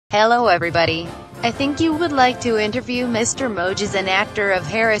Hello everybody. I think you would like to interview Mr. Moj, an actor of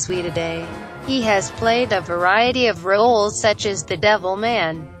Herasui today. He has played a variety of roles such as the Devil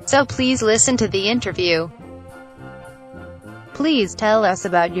Man. So please listen to the interview. Please tell us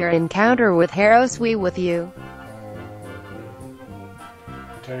about your encounter with Herasui with you.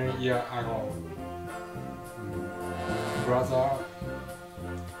 10 years ago, brother,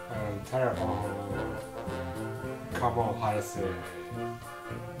 telephone, come on, Herasui.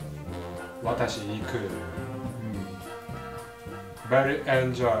 私行く、very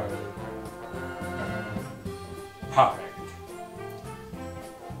enjoy, perfect.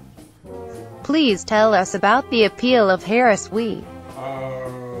 Please tell us about the appeal of Herasui.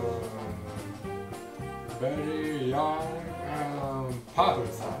 Very young and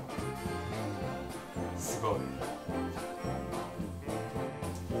powerful. すごい。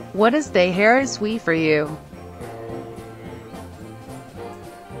What is the Herasui for you?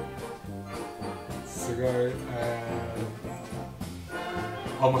 すごい、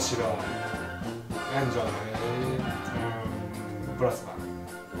面白い、エンジョイ、ブラスバン、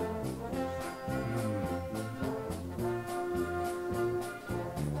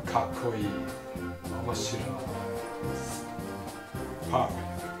かっこいい、面白い、パーフェク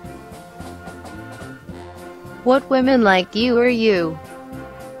ト。 What women like you are you?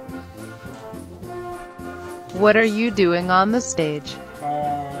 What are you doing on the stage?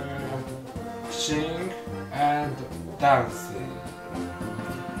 Sing and dancing,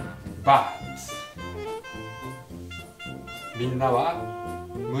 but みんなは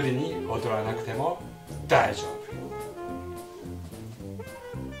無理に踊らなくても大丈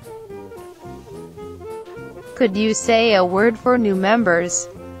夫。 Could you say a word for new members?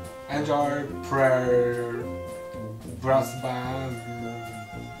 Enjoy prayer, brass band,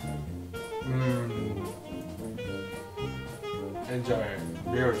 enjoy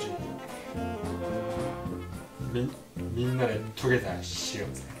music. みんなでトゲザーしよ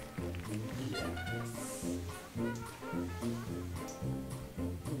うぜ。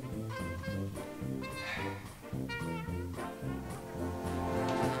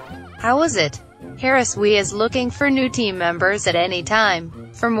How was it? Herasui is looking for new team members at any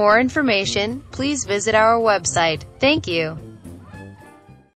time. For more information, please visit our website. Thank you.